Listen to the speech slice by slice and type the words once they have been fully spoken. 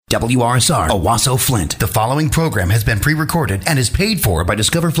WRSR, Owasso, Flint. The following program has been pre-recorded and is paid for by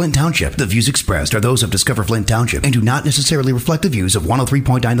Discover Flint Township. The views expressed are those of Discover Flint Township and do not necessarily reflect the views of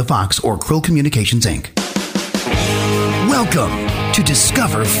 103.9 The Fox or Krill Communications, Inc. Welcome to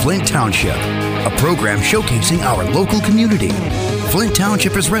Discover Flint Township, a program showcasing our local community. Flint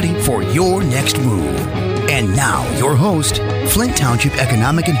Township is ready for your next move. And now, your host, Flint Township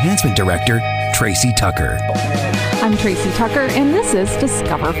Economic Enhancement Director, Tracy Tucker. I'm Tracy Tucker, and this is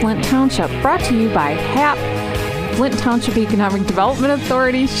Discover Flint Township, brought to you by HAP, Flint Township Economic Development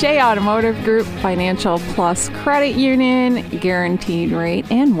Authority, Shea Automotive Group, Financial Plus Credit Union, Guaranteed Rate,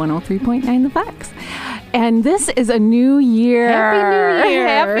 and 103.9 The Fox. And this is a new year. Happy New Year.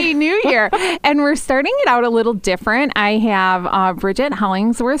 Happy New Year. And we're starting it out a little different. I have Bridget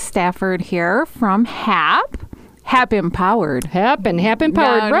Hollingsworth Stafford here from HAP. HAP Empowered. HAP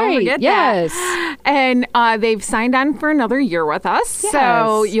Empowered, right. Yes. That. And they've signed on for another year with us. Yes.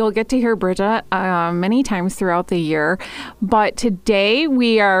 So you'll get to hear Bridget many times throughout the year. But today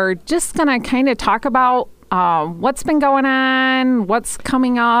we are just going to kind of talk about what's been going on, what's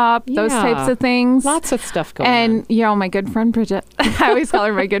coming up, those types of things. Lots of stuff going on. And, you know, my good friend Bridget, I always call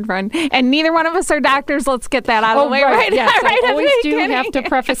her my good friend. And neither one of us are doctors. Let's get that out of the way right yes, right I always do beginning. have to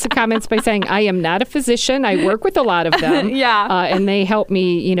preface the comments by saying I am not a physician. I work with a lot of them. And they help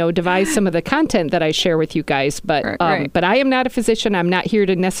me, you know, devise some of the content that I share with you guys. But but I am not a physician. I'm not here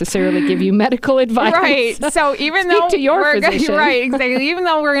to necessarily give you medical advice. Right. So even though to your physician. Right, exactly. Even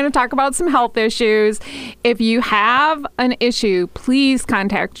though we're going to talk about some health issues, if you have an issue, please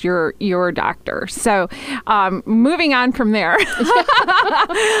contact your doctor. So moving on from there,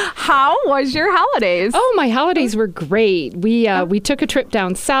 how was your holidays? Oh, my holidays were great. We took a trip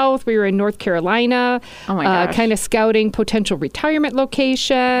down south. We were in North Carolina, oh my gosh. Kind of scouting potential retirement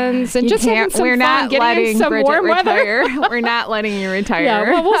locations and just having some we're fun, not getting letting in some Bridget warm retire. weather. We're not letting you retire. Yeah,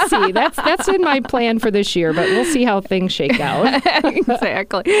 well, we'll see. That's in my plan for this year, but we'll see how things shake out.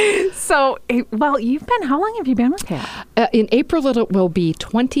 Exactly. So, well, how long have you been with HAP? In April, it will be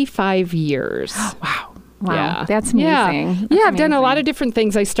 25 years. Wow, yeah. That's amazing. Yeah, I've done a lot of different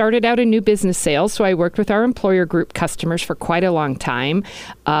things. I started out in new business sales, so I worked with our employer group customers for quite a long time.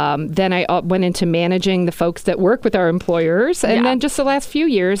 Then I went into managing the folks that work with our employers. And then just the last few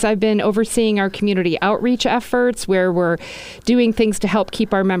years, I've been overseeing our community outreach efforts where we're doing things to help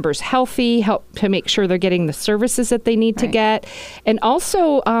keep our members healthy, help to make sure they're getting the services that they need to get, and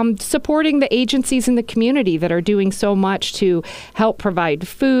also supporting the agencies in the community that are doing so much to help provide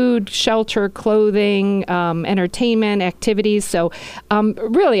food, shelter, clothing, entertainment, activities. So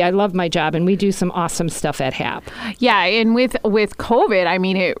really, I love my job, and we do some awesome stuff at HAP. Yeah, and with COVID, I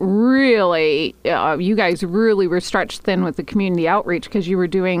mean, it really, you guys really were stretched thin with the community outreach because you were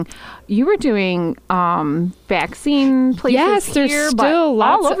doing vaccine places. Yes, there's here, still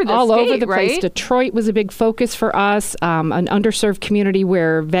lots all over the place. right? Detroit was a big focus for us, an underserved community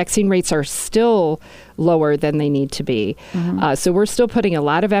where vaccine rates are still lower than they need to be. Mm-hmm. So we're still putting a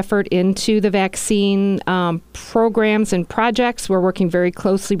lot of effort into the vaccine programs and projects. We're working very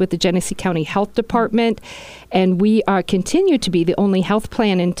closely with the Genesee County Health Department, and we continue to be the only health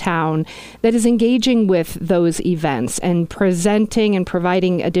plan in town that is engaging with those events and presenting and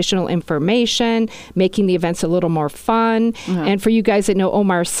providing additional information, making the events a little more fun. Mm-hmm. And for you guys that know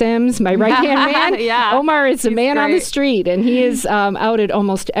Omar Sims, my right-hand man, Omar is the man on the street, and he is out at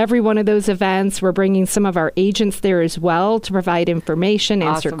almost every one of those events. We're bringing some of our agents there as well to provide information,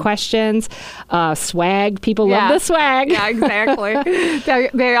 answer questions. Swag. People love the swag. Yeah, exactly.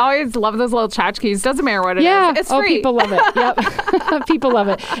 they always love those little tchotchkes. Doesn't matter what it is. It's free. Oh, people love it. Yep. People love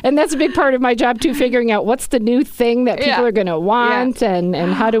it. And that's a big part of my job, too, figuring out what's the new thing that people are going to want and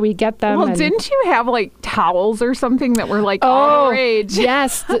how do we get them. Well, didn't you have like towels or something that were like all the rage?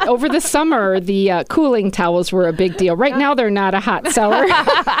 Yes. Over the summer, the cooling towels were a big deal. Right now, they're not a hot seller.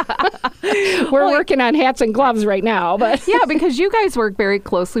 We're working on hats and gloves right now. But yeah, because you guys work very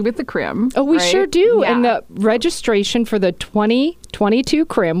closely with the CRIM. Oh, we sure do. Yeah. And the registration for the 2022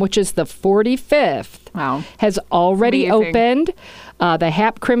 CRIM, which is the 45th, has already opened. The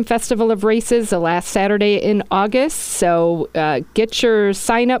HAP CRIM Festival of Races, the last Saturday in August. So get your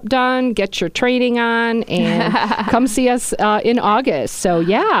sign up done, get your training on, and come see us in August. So,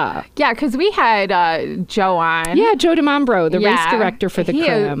 yeah. Yeah, because we had Joe on. Yeah, Joe DeMombro, the race director for the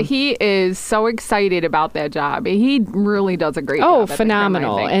CRIM. He is so excited about that job. He really does a great job. Oh,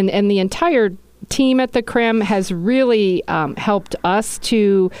 phenomenal. And the entire team at the CRIM has really helped us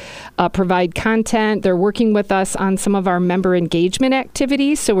to provide content. They're working with us on some of our member engagement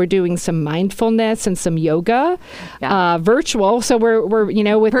activities. So we're doing some mindfulness and some yoga, virtual. So we're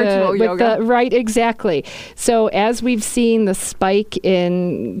with virtual yoga. Right, exactly. So as we've seen the spike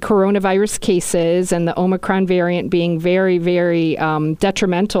in coronavirus cases and the Omicron variant being very, very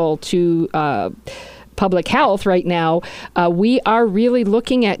detrimental to public health right now, we are really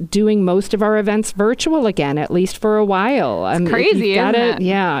looking at doing most of our events virtual again, at least for a while. It's crazy, isn't it?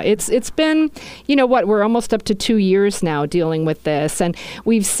 Yeah, it's been, we're almost up to 2 years now dealing with this, and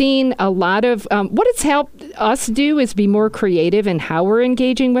we've seen a lot of what it's helped us do is be more creative in how we're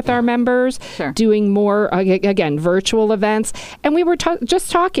engaging with our members, doing more again virtual events, and we were just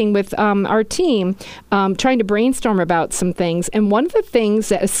talking with our team, trying to brainstorm about some things, and one of the things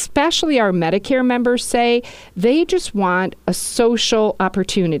that especially our Medicare members say, they just want a social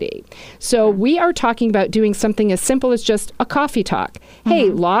opportunity. So we are talking about doing something as simple as just a coffee talk. Hey,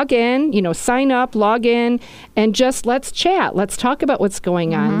 log in, sign up, log in, and just let's chat. Let's talk about what's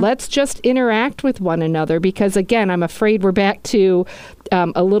going on. Let's just interact with one another, because again, I'm afraid we're back to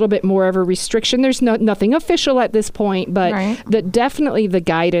a little bit more of a restriction. There's nothing official at this point, but definitely the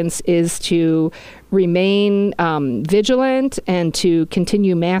guidance is to remain vigilant and to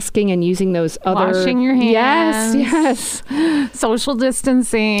continue masking and using those other... Washing your hands. Yes. Social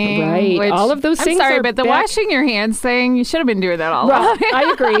distancing. Right. Which, all of those things I'm sorry, are but the washing your hands thing, you should have been doing that all along. along.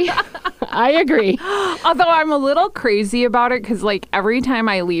 I agree. I agree. Although I'm a little crazy about it, because every time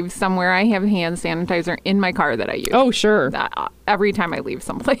I leave somewhere, I have hand sanitizer in my car that I use. Oh, sure. Every time I leave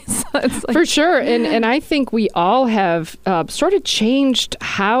someplace. For sure. And I think we all have sort of changed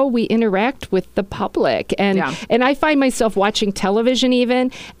how we interact with the public. And I find myself watching television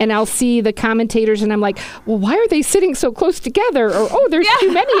even, and I'll see the commentators and I'm like, well, why are they sitting so close together? Or, oh, there's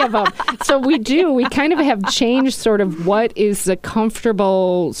too many of them. So we kind of have changed sort of what is a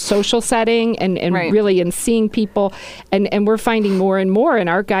comfortable social setting and really in seeing people. And we're finding more and more. And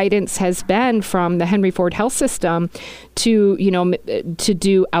our guidance has been from the Henry Ford Health System to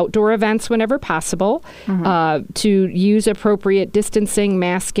do outdoor events whenever possible, to use appropriate distancing,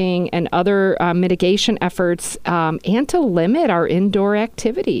 masking, and other mitigation efforts, and to limit our indoor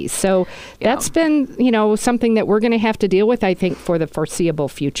activities. So that's been, something that we're going to have to deal with, I think, for the foreseeable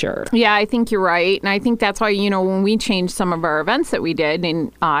future. Yeah, I think you're right. And I think that's why, when we changed some of our events that we did,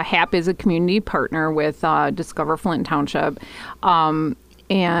 and HAP is a community partner with Discover Flint Township,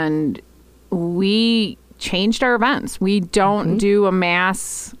 and we changed our events. We don't do a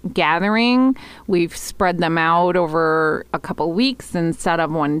mass gathering. We've spread them out over a couple weeks instead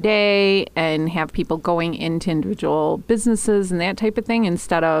of one day, and have people going into individual businesses and that type of thing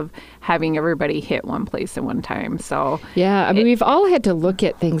instead of having everybody hit one place at one time. So yeah, we've all had to look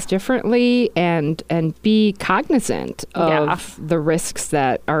at things differently and be cognizant of the risks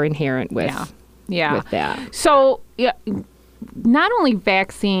that are inherent with that. So not only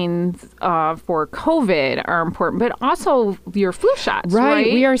vaccines for COVID are important, but also your flu shots,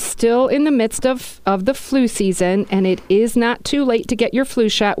 right? We are still in the midst of the flu season, and it is not too late to get your flu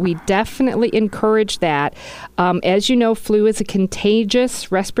shot. We definitely encourage that. As you know, flu is a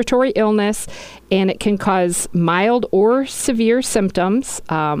contagious respiratory illness, and it can cause mild or severe symptoms.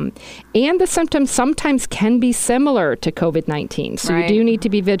 And the symptoms sometimes can be similar to COVID-19. So you do need to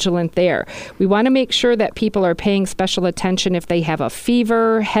be vigilant there. We want to make sure that people are paying special attention if they have a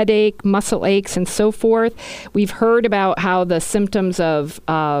fever, headache, muscle aches, and so forth. We've heard about how the symptoms of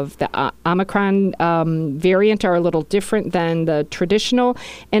the Omicron variant are a little different than the traditional,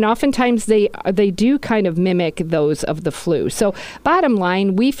 and oftentimes they do kind of mimic those of the flu. So bottom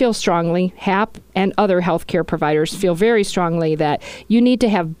line, we feel strongly, HAP and other healthcare providers feel very strongly that you need to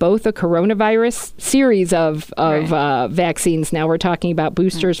have both a coronavirus series of vaccines. Now we're talking about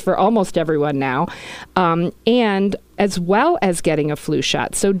boosters for almost everyone now, and as well as getting a flu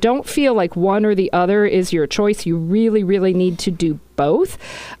shot. So don't feel like one or the other is your choice. You really, really need to do both.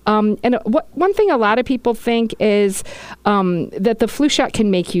 And one thing a lot of people think is that the flu shot can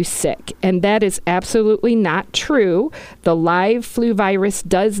make you sick, and that is absolutely not true. The live flu virus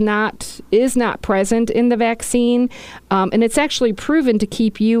is not present in the vaccine, and it's actually proven to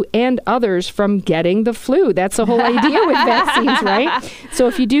keep you and others from getting the flu. That's the whole idea with vaccines, right? So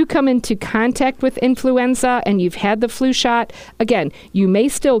if you do come into contact with influenza and you've had the flu shot, again, you may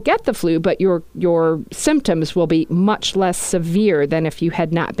still get the flu, but your symptoms will be much less severe than if you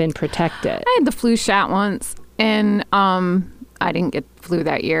had not been protected. I had the flu shot once, and I didn't get flu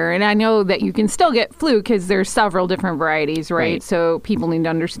that year. And I know that you can still get flu because there's several different varieties, right? So people need to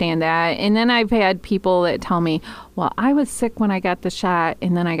understand that. And then I've had people that tell me, well, I was sick when I got the shot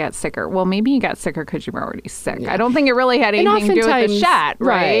and then I got sicker. Well, maybe you got sicker because you were already sick. I don't think it really had anything to do with the shot,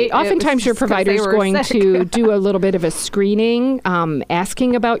 right? Oftentimes your provider is going to do a little bit of a screening,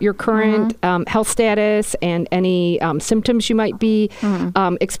 asking about your current health status and any symptoms you might be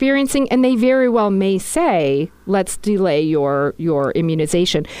experiencing. And they very well may say, let's delay your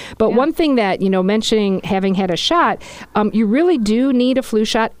immunization. But one thing that, mentioning having had a shot, you really do need a flu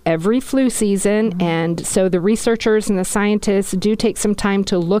shot every flu season. And so the researchers and the scientists do take some time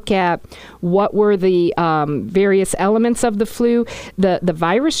to look at what were the various elements of the flu. The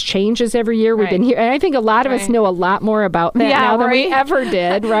virus changes every year. We've been here. And I think a lot of us know a lot more about that now than we ever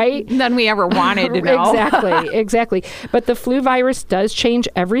did, right? Than we ever wanted to know. Exactly. But the flu virus does change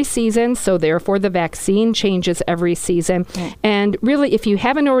every season. So therefore the vaccine changes every season. And really, if you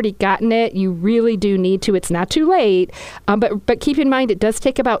haven't already gotten it, you really do need to. It's not too late. But keep in mind, it does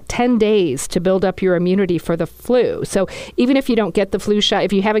take about 10 days to build up your immunity for the flu. So even if you don't get the flu shot,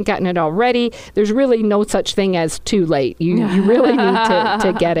 if you haven't gotten it already, there's really no such thing as too late. You really need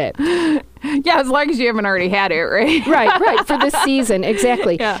to get it. Yeah, as long as you haven't already had it, right? Right, for this season,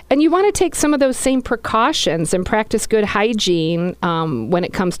 exactly. Yeah. And you want to take some of those same precautions and practice good hygiene when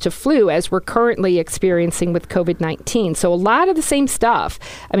it comes to flu, as we're currently experiencing with COVID-19. So a lot of the same stuff.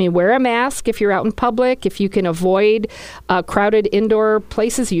 I mean, wear a mask if you're out in public. If you can avoid crowded indoor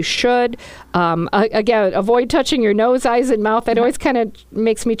places, you should. Again, avoid touching your nose, eyes, and mouth. That always kind of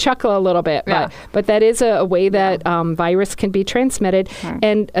makes me chuckle a little bit. But that is a way that virus can be transmitted.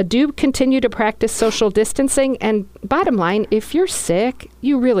 And do continue to practice social distancing. And bottom line, if you're sick,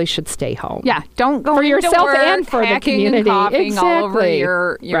 you really should stay home. Yeah, don't go for into yourself work, and for the community. And coughing all over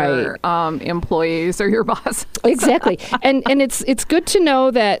your right. Employees or your boss. Exactly. And it's good to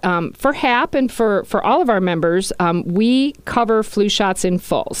know that for HAP and for all of our members, we cover flu shots in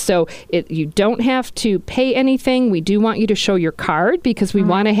full. So you don't have to pay anything. We do want you to show your card because we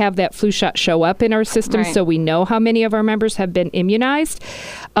want to have that flu shot show up in our system so we know how many of our members have been immunized.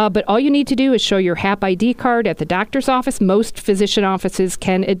 But all you need to do is show your HAP ID card at the doctor's office. Most physician offices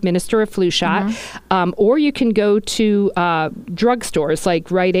can administer a flu shot. Or you can go to drugstores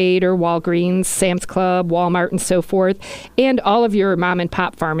like Rite Aid or Walgreens, Sam's Club, Walmart, and so forth. And all of your mom and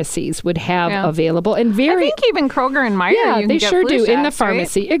pop pharmacies would have available. And I think even Kroger and Meijer, you can they get sure flu do shots, in the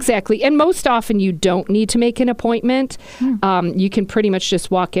pharmacy. Right? Exactly. And most often you don't need to make an appointment. You can pretty much just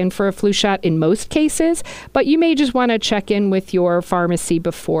walk in for a flu shot in most cases. But you may just want to check in with your pharmacy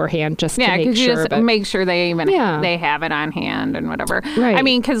beforehand just to make sure. You just make sure they even they have it on hand and whatever. Right. I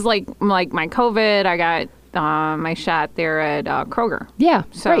mean, because like my COVID, I got my shot there at Kroger. Yeah.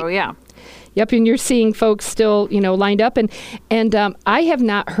 So yeah. Yep, and you're seeing folks still, lined up, and I have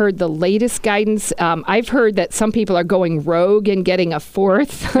not heard the latest guidance. I've heard that some people are going rogue and getting a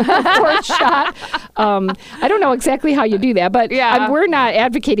fourth shot. I don't know exactly how you do that, but we're not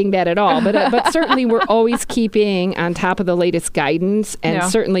advocating that at all. But certainly we're always keeping on top of the latest guidance, and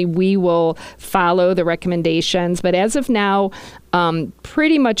certainly we will follow the recommendations. But as of now,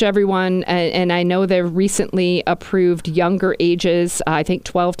 pretty much everyone, and I know they've recently approved younger ages, I think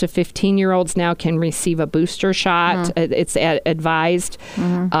 12 to 15-year-olds now can receive a booster shot. It's advised.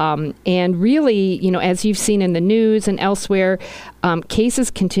 And really, as you've seen in the news and elsewhere, cases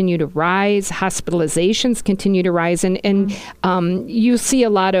continue to rise, hospitalizations continue to rise, and you see a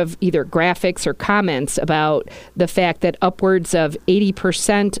lot of either graphics or comments about the fact that upwards of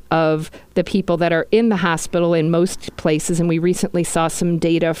 80% of the people that are in the hospital in most places, and we recently saw some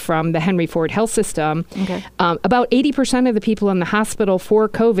data from the Henry Ford Health System, about 80% of the people in the hospital for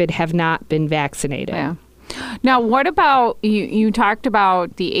COVID have not been vaccinated. Yeah. Now, what about, you talked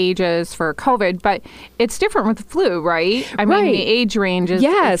about the ages for COVID, but it's different with the flu, right? I mean, the age range is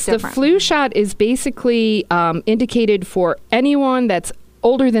different. The flu shot is basically indicated for anyone that's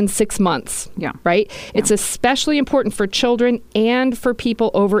older than 6 months, right? Yeah. It's especially important for children and for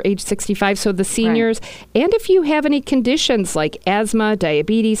people over age 65, so the seniors. And if you have any conditions like asthma,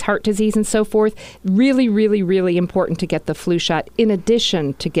 diabetes, heart disease, and so forth, really, really, really important to get the flu shot in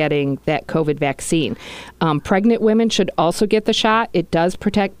addition to getting that COVID vaccine. Pregnant women should also get the shot. It does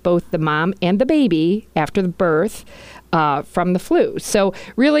protect both the mom and the baby after the birth from the flu. So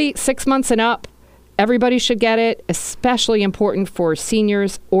really, 6 months and up, everybody should get it, especially important for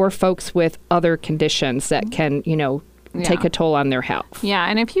seniors or folks with other conditions that can, take a toll on their health. Yeah,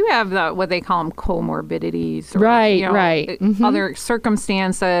 and if you have what they call them comorbidities, or, right. Other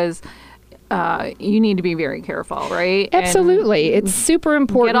circumstances, you need to be very careful, right? Absolutely. It's super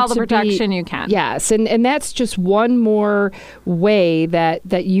important get all the to protection you can. Yes, and that's just one more way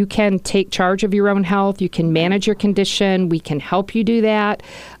that you can take charge of your own health. You can manage your condition. We can help you do that.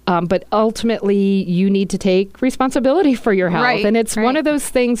 But ultimately, you need to take responsibility for your health. Right, and it's one of those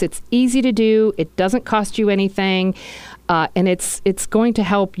things, it's easy to do. It doesn't cost you anything. And it's going to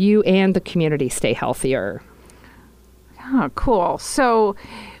help you and the community stay healthier. Oh, cool. So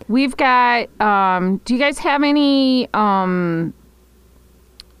we've got, do you guys have any, oh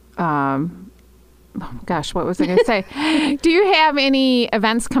gosh, what was I going to say? Do you have any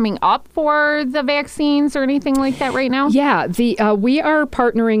events coming up for the vaccines or anything like that right now? Yeah, we are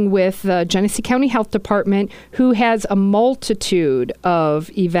partnering with the Genesee County Health Department, who has a multitude of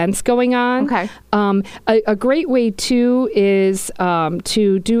events going on. Okay. A great way, too, is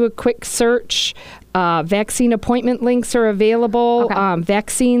to do a quick search. Vaccine appointment links are available. Okay.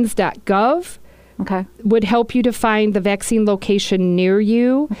 Vaccines.gov. Okay. Would help you to find the vaccine location near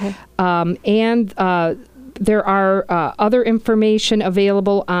you. Okay. And there are other information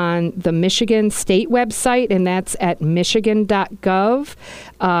available on the Michigan State website, and that's at michigan.gov,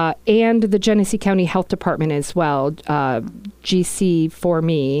 and the Genesee County Health Department as well.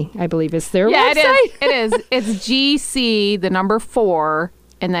 GC4Me, I believe, is their website. It is. It's GC, the number 4,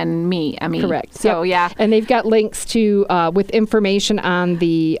 and then me. Correct. So, yeah. And they've got links to with information on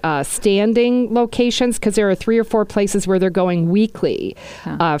the standing locations, because there are 3 or 4 places where they're going weekly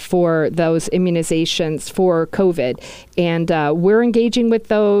for those immunizations for COVID. And we're engaging with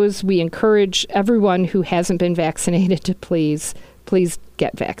those. We encourage everyone who hasn't been vaccinated to please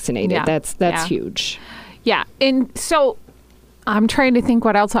get vaccinated. Yeah. That's huge. Yeah. And so I'm trying to think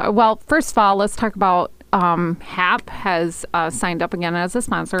what else. Well, first of all, let's talk about HAP has signed up again as a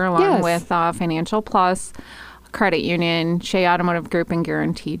sponsor, along with Financial Plus Credit Union, Shea Automotive Group, and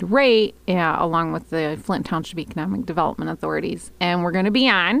Guaranteed Rate, along with the Flint Township Economic Development Authorities. And we're going to be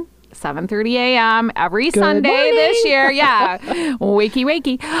on 7:30 a.m. every Sunday this year. Yeah.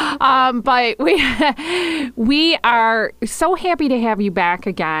 wakey. But we are so happy to have you back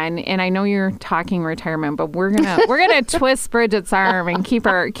again. And I know you're talking retirement, but we're gonna twist Bridget's arm and keep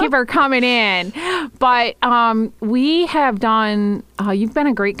her coming in. But we have done. You've been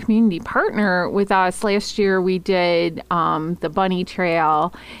a great community partner with us. Last year we did the Bunny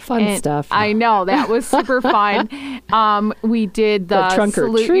Trail. Fun stuff. I know, that was super fun. We did the Trunk or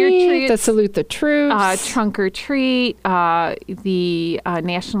Treat, the Salute the Troops. Trunk or Treat, the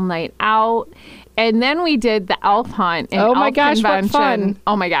National Night Out. And then we did the Elf Hunt and Oh my Elf gosh, Convention. what fun.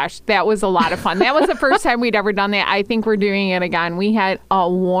 Oh my gosh, that was a lot of fun. That was the first time we'd ever done that. I think we're doing it again. We had a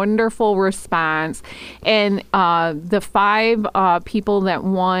wonderful response. And the 5 people that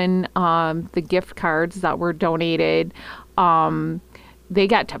won the gift cards that were donated, they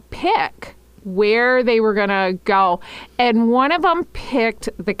got to pick where they were going to go. And one of them picked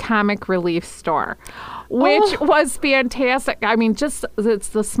the Comic Relief Store, which was fantastic. I mean, it's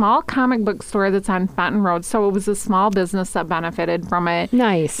the small comic book store that's on Fenton Road. So it was a small business that benefited from it.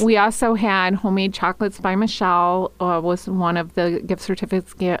 Nice. We also had Homemade Chocolates by Michelle was one of the gift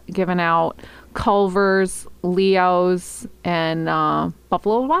certificates given out. Culver's, Leo's, and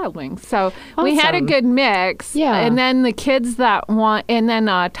Buffalo Wild Wings. So we had a good mix. Yeah. And then the kids that want, and then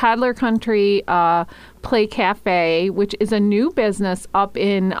Toddler Country Play Cafe, which is a new business up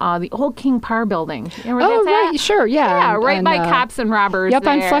in the old King Parr building. You know where that's right. at? Sure. Yeah. Yeah, right by Cops and Robbers. Yep,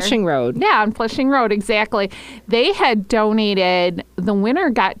 there. on Flushing Road. Yeah, on Flushing Road, exactly. They had donated, the winner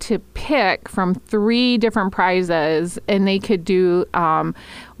got to pick from 3 different prizes, and they could do,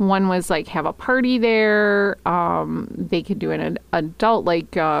 one was like have a party there. They could do an adult,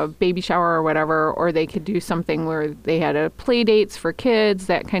 like baby shower or whatever, or they could do something where they had a play dates for kids,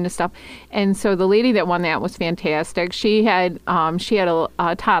 that kind of stuff. And so the lady that won that was fantastic. She had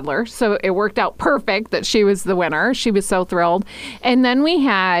a toddler, so it worked out perfect that she was the winner. She was so thrilled. And then we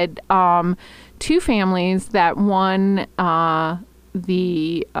had 2 families that won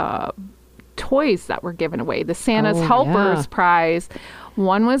the toys that were given away, the Santa's Helpers prize.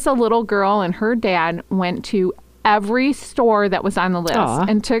 One was a little girl, and her dad went to every store that was on the list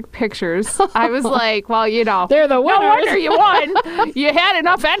and took pictures. I was like, well, they're the winners. No wonder you won. You had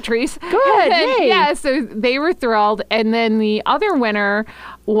enough entries. Good. Yay. Yeah, so they were thrilled. And then the other winner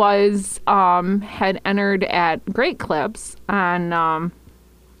was had entered at Great Clips on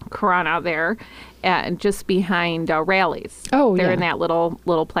Corona there, just behind Rallies. They're in that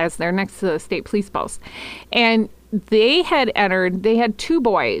little plaza there next to the state police post. And they had 2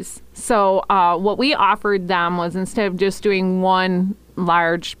 boys. So what we offered them was, instead of just doing one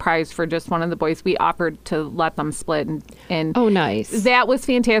large prize for just one of the boys. We offered to let them split, and Oh, nice. that was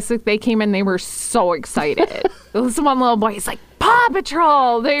fantastic. They came in, they were so excited. This one little boy, he's like, Paw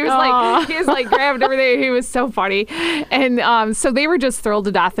Patrol. He was like grabbing everything. He was so funny. And so they were just thrilled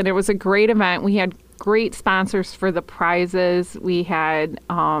to death, and it was a great event. We had great sponsors for the prizes. We had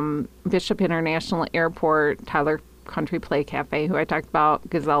Bishop International Airport, Tyler Country Play Cafe, who I talked about,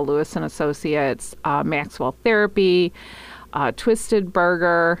 Gazelle Lewis and Associates, Maxwell Therapy, Twisted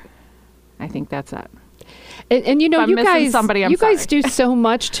Burger. I think that's it. And you know, you guys sorry. do so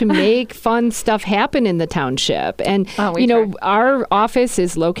much to make fun stuff happen in the township. And, you know, our office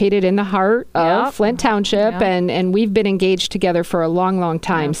is located in the heart of Flint Township, and we've been engaged together for a long, long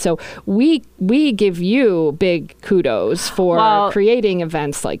time. So we give you big kudos for creating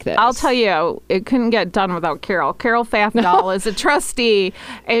events like this. I'll tell you, it couldn't get done without Carol. Carol Pfaffendal is a trustee.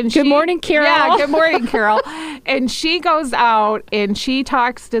 And Good morning, Carol. Yeah, good morning, Carol. And she goes out and she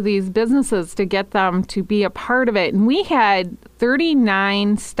talks to these businesses to get them to be a part of it. And we had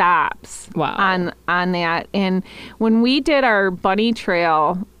 39 stops on that. And when we did our bunny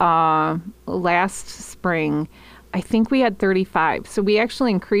trail last spring, I think we had 35. So we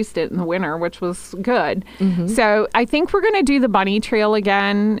actually increased it in the winter, which was good. Mm-hmm. So I think we're going to do the bunny trail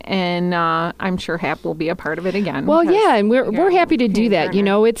again, and I'm sure HAP will be a part of it again. Well, yeah, and we're happy to do that. You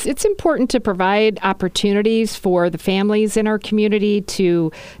know, it's important to provide opportunities for the families in our community to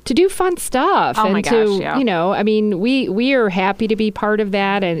do fun stuff. Oh, my gosh, yeah. You know, I mean, we are happy to be part of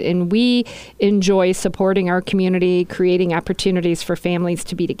that, and we enjoy supporting our community, creating opportunities for families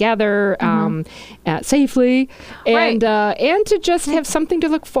to be together safely. And to just have something to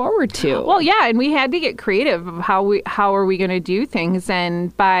look forward to. Well, yeah, and we had to get creative of how are we going to do things,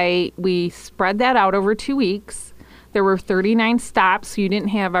 and we spread that out over 2 weeks. There were 39 stops, so you didn't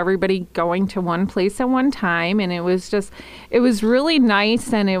have everybody going to one place at one time, and it was really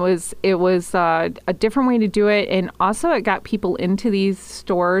nice, and it was a different way to do it, and also it got people into these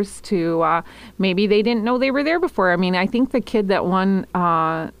stores to maybe they didn't know they were there before. I mean, I think the kid that won.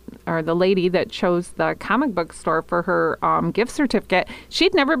 Or the lady that chose the comic book store for her gift certificate,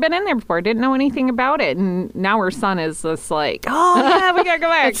 she'd never been in there before, didn't know anything about it. And now her son is just like, oh, yeah, we got to go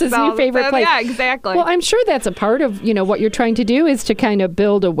back. It's his new favorite place. Yeah, exactly. Well, I'm sure that's a part of, you know, what you're trying to do is to kind of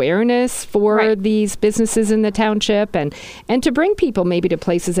build awareness for these businesses in the township and to bring people maybe to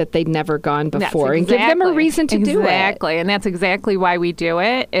places that they'd never gone before and give them a reason to do it. Exactly. And that's exactly why we do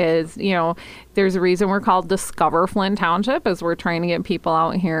it is, you know, there's a reason we're called Discover Flint Township, as we're trying to get people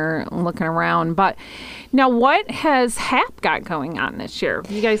out here looking around. But now, what has HAP got going on this year?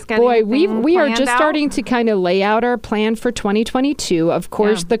 You guys got anything we are just out? Starting to kind of lay out our plan for 2022. Of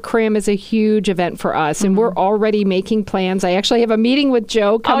course, the CRIM is a huge event for us, and we're already making plans. I actually have a meeting with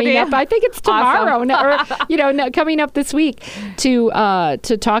Joe coming up. I think it's tomorrow, or coming up this week to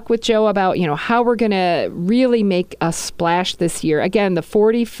talk with Joe about how we're going to really make a splash this year. Again, the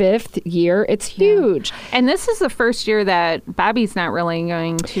 45th year. It's huge. And this is the first year that Bobby's not really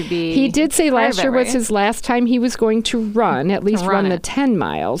going to be. He did say last year was his last time he was going to run, at least run the 10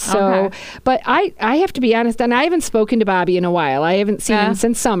 miles. So, but I have to be honest, and I haven't spoken to Bobby in a while. I haven't seen him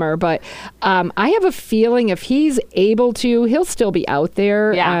since summer, but I have a feeling if he's able to, he'll still be out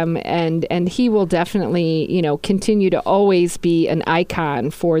there. Yeah. And he will definitely, continue to always be an icon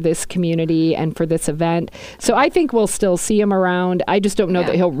for this community and for this event. So I think we'll still see him around. I just don't know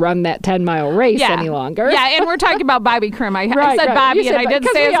that he'll run that 10-mile race any longer. Yeah, and we're talking about Bobby Krim. I said Bobby, and I didn't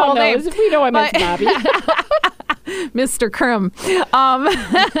say his whole name. We know I meant Bobby. Mr. Krim.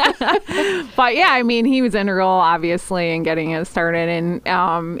 But yeah, I mean, he was integral, obviously, in getting it started.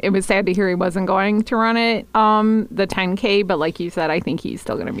 And it was sad to hear he wasn't going to run it, the 10K. But like you said, I think he's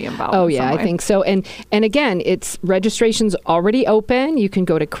still going to be involved. Oh, yeah, I think so. And again, registration's already open. You can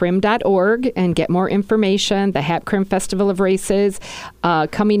go to crim.org and get more information. The HAP Crim Festival of Races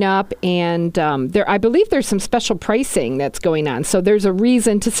coming up. And I believe there's some special pricing that's going on. So there's a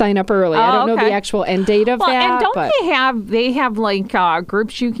reason to sign up early. I don't know the actual end date of that. And don't they have like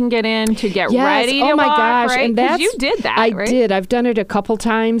groups you can get in to get ready to walk, my gosh. right? And that's, you did that, I right? did. I've done it a couple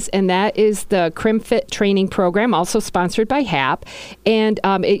times, and that is the Crim Fit training program, also sponsored by HAP. And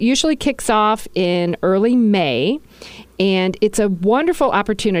it usually kicks off in early May. And it's a wonderful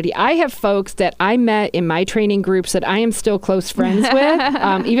opportunity. I have folks that I met in my training groups that I am still close friends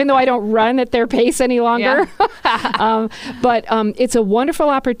with, even though I don't run at their pace any longer. Yeah. But it's a wonderful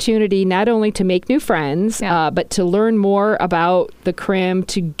opportunity not only to make new friends, but to learn more about the CRIM,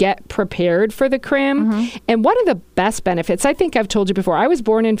 to get prepared for the CRIM. Mm-hmm. And one of the best benefits, I think I've told you before, I was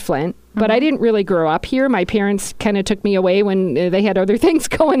born in Flint. but I didn't really grow up here. My parents kind of took me away when they had other things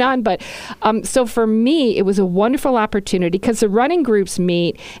going on. But so for me, it was a wonderful opportunity because the running groups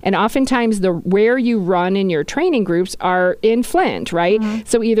meet, and oftentimes where you run in your training groups are in Flint, right?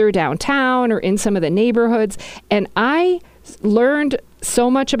 So either downtown or in some of the neighborhoods. And I learned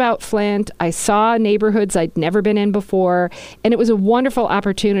so much about Flint. I saw neighborhoods I'd never been in before, and it was a wonderful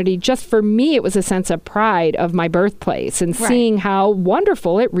opportunity. Just for me, it was a sense of pride of my birthplace and seeing how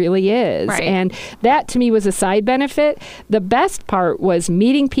wonderful it really is. And that to me was a side benefit. The best part was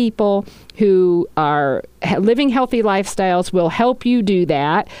meeting people who are living healthy lifestyles, will help you do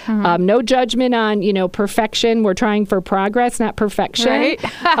that. No judgment on, perfection. We're trying for progress, not perfection.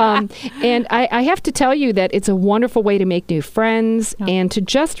 And I have to tell you that it's a wonderful way to make new friends and to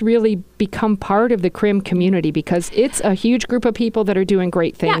just really become part of the CRIM community, because it's a huge group of people that are doing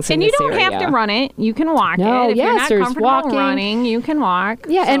great things in this area. And you don't have to run it. You can walk it. If you're not comfortable running, you can walk.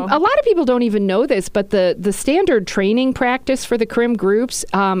 Yeah, and a lot of people don't even know this, but the standard training practice for the CRIM groups,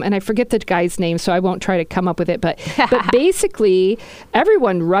 and I forget the guy's name, so I won't try to come up with it, but basically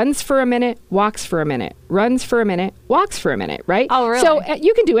everyone runs for a minute, walks for a minute, runs for a minute, walks for a minute, right? Oh, really? So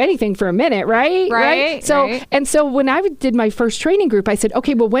you can do anything for a minute, right? So when I did my first training group, I said,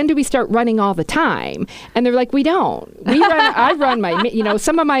 okay, well, when do we start running all the time? And they're like, we don't. I run my,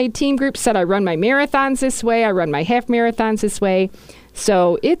 some of my team groups said I run my marathons this way, I run my half marathons this way.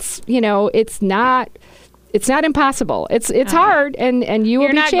 So it's not impossible. It's hard, and you will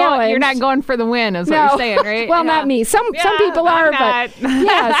be challenged. You're not going for the win, is what you're saying, right? Well, not me. Some people are, but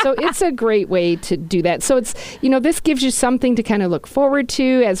so it's a great way to do that. So it's, this gives you something to kind of look forward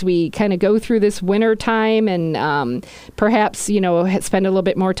to as we kind of go through this winter time, and perhaps, spend a little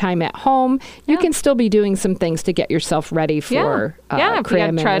bit more time at home. You can still be doing some things to get yourself ready for if you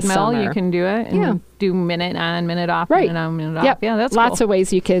got treadmill, you can do it. And do minute on, minute off, minute on, minute off. Yeah, that's lots of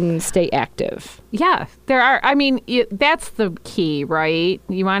ways you can stay active. Yeah, there are. I mean, that's the key, right?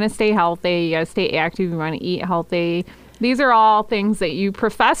 You want to stay healthy. You got to stay active. You want to eat healthy. These are all things that you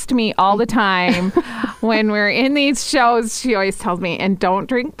profess to me all the time when we're in these shows. She always tells me, and don't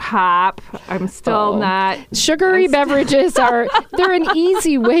drink pop. I'm still not. Sugary beverages they're an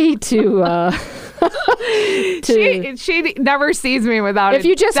easy way to... She never sees me without if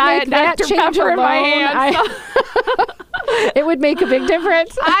you just make that Dr. change Pepper alone, in my hand. it would make a big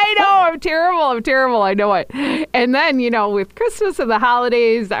difference. I know. I'm terrible. I know it. And then, with Christmas and the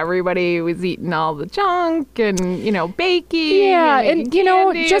holidays, everybody was eating all the junk and, baking. Yeah. And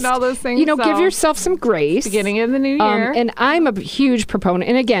just, and all those things. Give yourself some grace. Beginning of the new year. And I'm a huge proponent.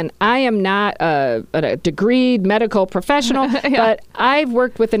 And again, I am not a degreed medical professional, but I've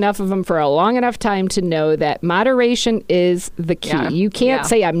worked with enough of them for a long enough time to know that moderation is the key. Yeah. You can't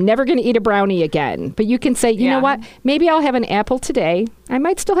say, I'm never going to eat a brownie again. But you can say, you know what? Maybe I'll have an apple today. I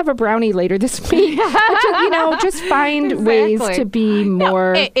might still have a brownie later this week. But just find ways to be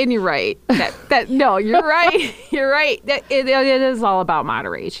more. And you're right. You're right. You're right. It is all about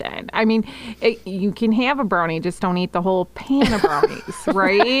moderation. I mean, you can have a brownie, just don't eat the whole pan of brownies,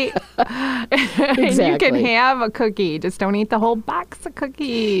 right? Exactly. You can have a cookie, just don't eat the whole box of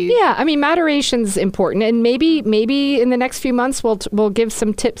cookies. Yeah, I mean, moderation's important, and maybe in the next few months we'll give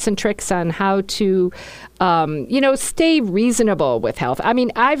some tips and tricks on how to stay reasonable with health. I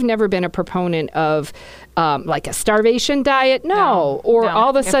mean, I've never been a proponent of like a starvation diet. No. All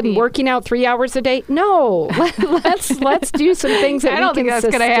of a sudden working out 3 hours a day. No. Let's do some things that we can sustain. I don't think that's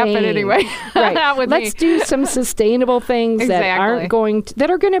going to happen anyway. Right. Let's do some sustainable things that are going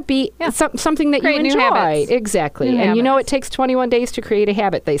to be something that create you enjoy. New habits. Exactly. New and habits. It takes 21 days to create a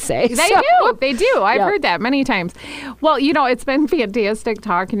habit, they say. They do. I've heard that many times. Well, it's been fantastic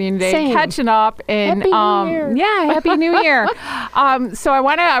talking to you today, catching up, and Happy New Year. Yeah, Happy New Year. So I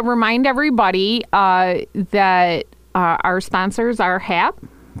want to remind everybody that our sponsors are HAP,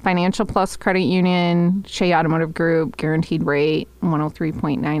 Financial Plus Credit Union, Shea Automotive Group, Guaranteed Rate,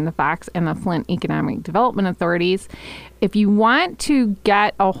 103.9 The Fox, and the Flint Economic Development Authorities. If you want to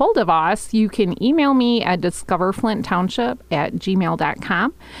get a hold of us, you can email me at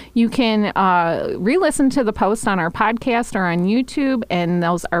discoverflinttownship@gmail.com. You can re-listen to the post on our podcast or on YouTube, and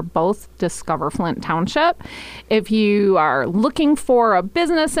those are both Discover Flint Township. If you are looking for a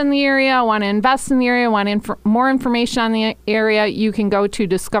business in the area, want to invest in the area, want more information on the area, you can go to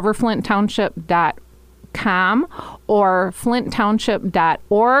discoverflinttownship.com or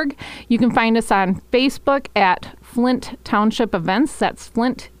flinttownship.org. You can find us on Facebook at Flint Township Events. That's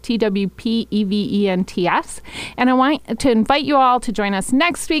Flint, TWPEVENTS. And I want to invite you all to join us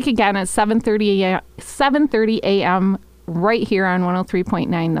next week again at 7:30 a.m. right here on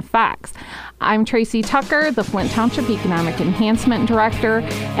 103.9 The Fox. I'm Tracy Tucker, the Flint Township Economic Enhancement Director,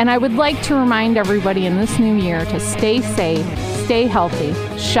 and I would like to remind everybody in this new year to stay safe, stay healthy,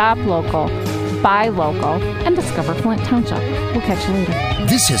 shop local, buy local, and discover Flint Township. We'll catch you later.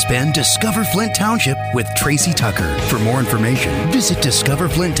 This has been Discover Flint Township with Tracy Tucker. For more information, visit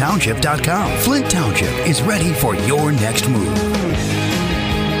discoverflinttownship.com. Flint Township is ready for your next move.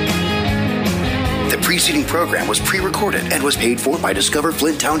 The preceding program was pre-recorded and was paid for by Discover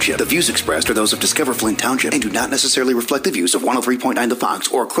Flint Township. The views expressed are those of Discover Flint Township and do not necessarily reflect the views of 103.9 The Fox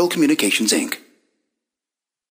or Krill Communications, Inc.